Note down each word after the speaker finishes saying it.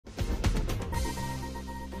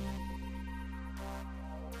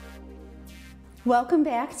Welcome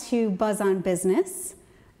back to Buzz on Business,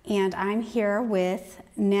 and I'm here with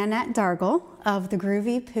Nanette Dargle of the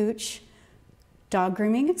Groovy Pooch Dog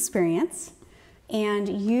Grooming Experience, and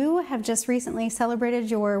you have just recently celebrated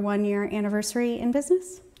your 1-year anniversary in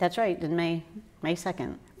business? That's right, in May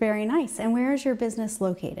 2nd. Very nice. And where is your business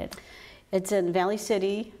located? It's in Valley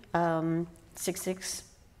City,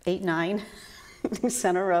 6689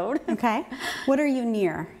 Center Road. Okay. What are you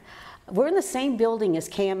near? We're in the same building as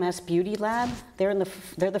KMS Beauty Lab. They're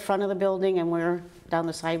the front of the building, and we're down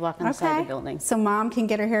the sidewalk on the side of the building. So mom can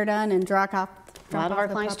get her hair done and drop off. A lot of our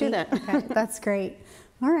clients do that. Okay, that's great.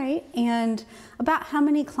 All right. And about how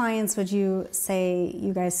many clients would you say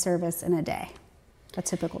you guys service in a day? A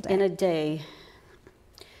typical day? In a day.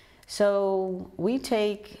 So we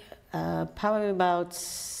take probably about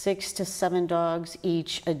 6 to 7 dogs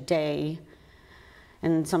each a day,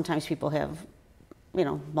 and sometimes people have, you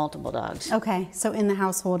know, multiple dogs. Okay, so in the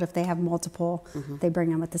household, if they have multiple, they bring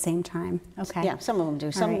them at the same time. Okay. Yeah, some of them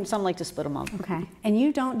do. Some like to split them up. Okay, and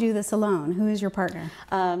you don't do this alone. Who is your partner?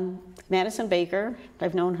 Madison Baker.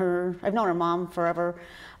 I've known her mom forever.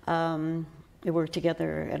 We worked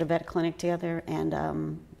together at a vet clinic together, and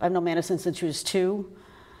I've known Madison since she was 2.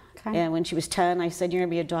 Okay. And when she was 10, I said, "You're gonna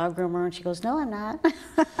be a dog groomer," and she goes, "No, I'm not."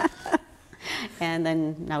 And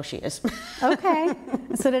then now she is. Okay.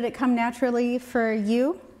 So did it come naturally for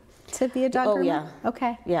you to be a dog groomer? Oh, yeah.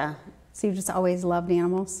 Okay. Yeah. So you've just always loved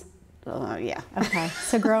animals? Yeah. Okay.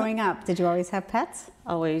 So growing up, did you always have pets?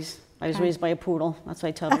 Always. I was raised by a poodle. That's what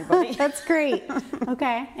I tell everybody. That's great.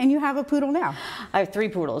 Okay. And you have a poodle now? I have 3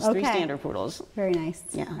 poodles, 3 standard poodles. Very nice.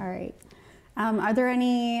 Yeah. All right. Are there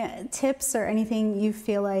any tips or anything you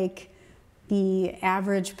feel like the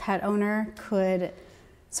average pet owner could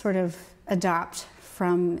sort of adopt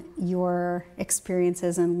from your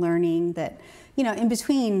experiences and learning that, you know, in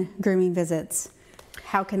between grooming visits,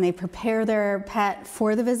 how can they prepare their pet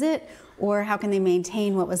for the visit, or how can they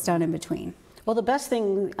maintain what was done in between? Well, the best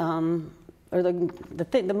thing, or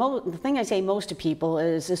the thing I say most to people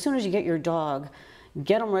is, as soon as you get your dog,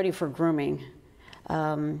 get them ready for grooming.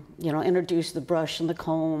 You know, introduce the brush and the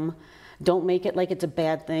comb. Don't make it like it's a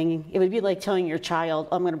bad thing. It would be like telling your child,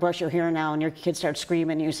 "I'm going to brush your hair now," and your kid starts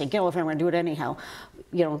screaming, and you say, "Get over here, I'm going to do it anyhow."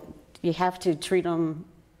 You know, you have to treat them,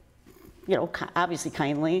 you know, obviously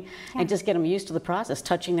kindly, and just get them used to the process,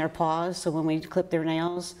 touching their paws, so when we clip their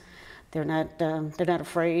nails, they're not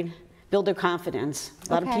afraid. Build their confidence.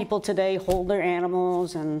 A lot of people today hold their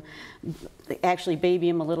animals and actually baby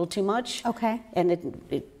them a little too much. Okay. And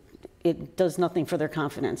it does nothing for their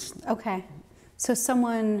confidence. Okay. So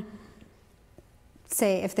someone,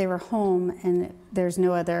 say if they were home and there's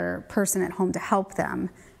no other person at home to help them,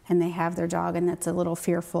 and they have their dog and that's a little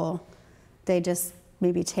fearful, they just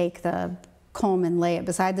maybe take the comb and lay it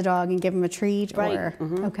beside the dog and give them a treat? Right. Or,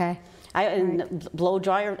 okay. Blow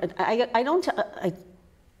dryer.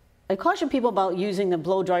 I caution people about using the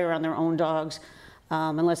blow dryer on their own dogs,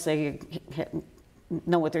 unless they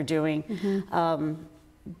know what they're doing.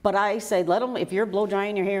 But I say, let them, if you're blow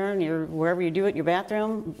drying your hair and you're wherever you do it, your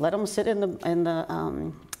bathroom, let them sit in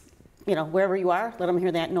the you know, wherever you are, let them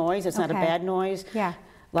hear that noise. It's not a bad noise. Yeah.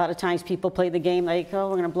 A lot of times people play the game like, "Oh,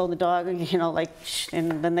 we're going to blow the dog," you know, like, shh,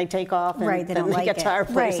 and then they take off, and right, they then don't they like get to our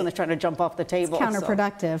place and they're trying to jump off the table. It's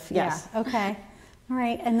counterproductive. So, yes. Yeah. Okay. All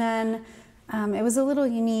right. And then it was a little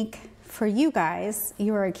unique for you guys.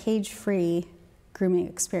 You were a cage-free grooming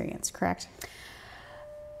experience, correct?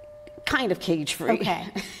 Kind of cage-free. Okay.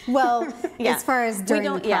 Well, as far as during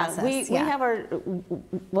the process. We have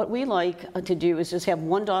what we like to do is just have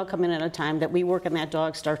one dog come in at a time, that we work on that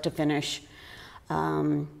dog start to finish.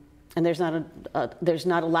 And there's not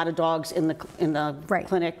a lot of dogs in the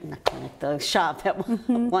the shop at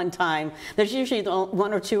one time. There's usually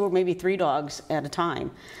 1 or 2 or maybe 3 dogs at a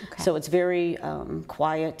time. Okay. So it's very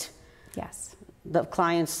quiet. Yes. The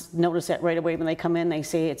clients notice that right away when they come in. They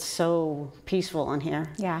say it's so peaceful in here.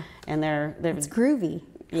 Yeah. And it's groovy.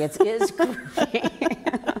 It is groovy.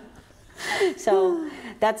 So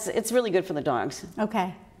it's really good for the dogs.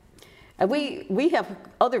 Okay. We have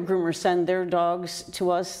other groomers send their dogs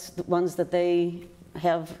to us, the ones that they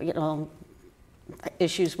have, you know,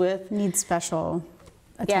 issues with. Need special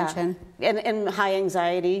attention. Yeah. And high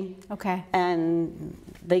anxiety. Okay. And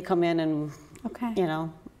they come in and, you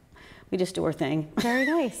know, we just do our thing. Very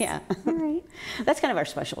nice. Yeah. All right. That's kind of our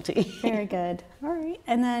specialty. Very good. All right.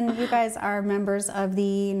 And then you guys are members of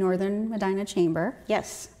the Northern Medina Chamber.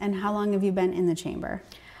 Yes. And how long have you been in the chamber?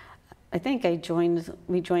 I think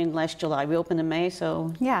we joined last July. We opened in May,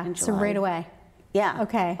 so yeah, so right away. Yeah.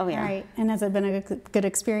 Okay. Oh, yeah. All right. And has it been a good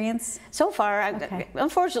experience? So far, Okay.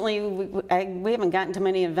 unfortunately, we haven't gotten to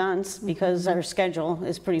many events because our schedule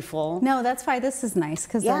is pretty full. No, that's why this is nice,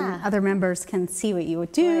 because Yeah. then other members can see what you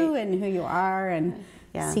would do Right. and who you are and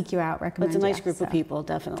Yeah. seek you out, But recommend it's a nice you. group of So, people,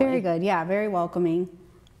 definitely. Very good. Yeah, very welcoming.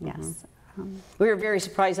 Yes. We were very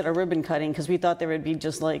surprised at our ribbon cutting because we thought there would be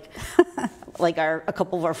just like, a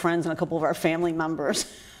couple of our friends and a couple of our family members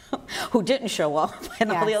who didn't show up,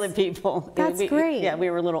 and all the Yes. other people. That's great. Yeah, we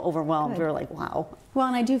were a little overwhelmed. Good. We were like, wow. Well,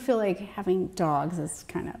 and I do feel like having dogs is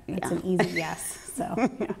it's an easy yes. So,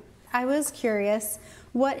 yeah. I was curious,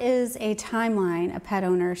 what is a timeline a pet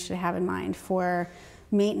owner should have in mind for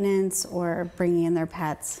maintenance or bringing in their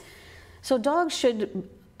pets? So dogs should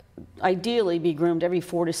ideally be groomed every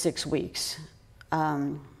 4 to 6 weeks.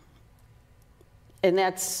 And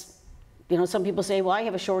that's, some people say, well, I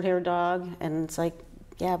have a short-haired dog, and it's like,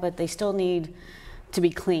 yeah, but they still need to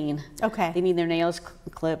be clean. Okay. They need their nails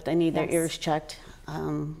clipped, they need their Yes. ears checked,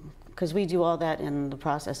 because we do all that in the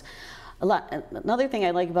process. Another thing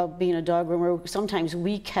I like about being a dog groomer, sometimes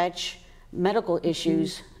we catch medical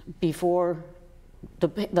issues before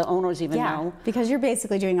the owners even know. Because you're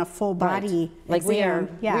basically doing a full body Like exam.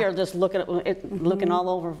 we are just looking at looking all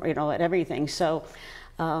over, at everything. So,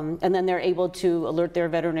 and then they're able to alert their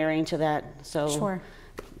veterinarian to that. So, Sure.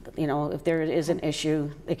 If there is an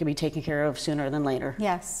issue, it can be taken care of sooner than later.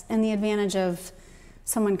 Yes, and the advantage of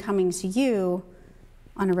someone coming to you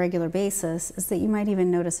on a regular basis is that you might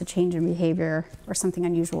even notice a change in behavior or something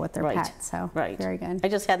unusual with their Right. pet. So, Right. very good. I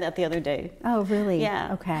just had that the other day. Oh, really?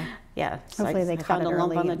 Yeah. Okay. Yeah. So Hopefully they I found a caught it lump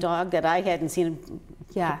early on the and- dog that I hadn't seen.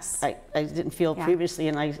 Yes. I didn't feel Yeah. previously,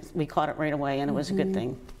 and we caught it right away, and it was a good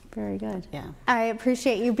thing. Very good. Yeah. I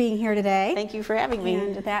appreciate you being here today. Thank you for having me.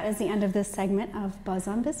 And that is the end of this segment of Buzz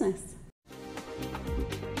on Business.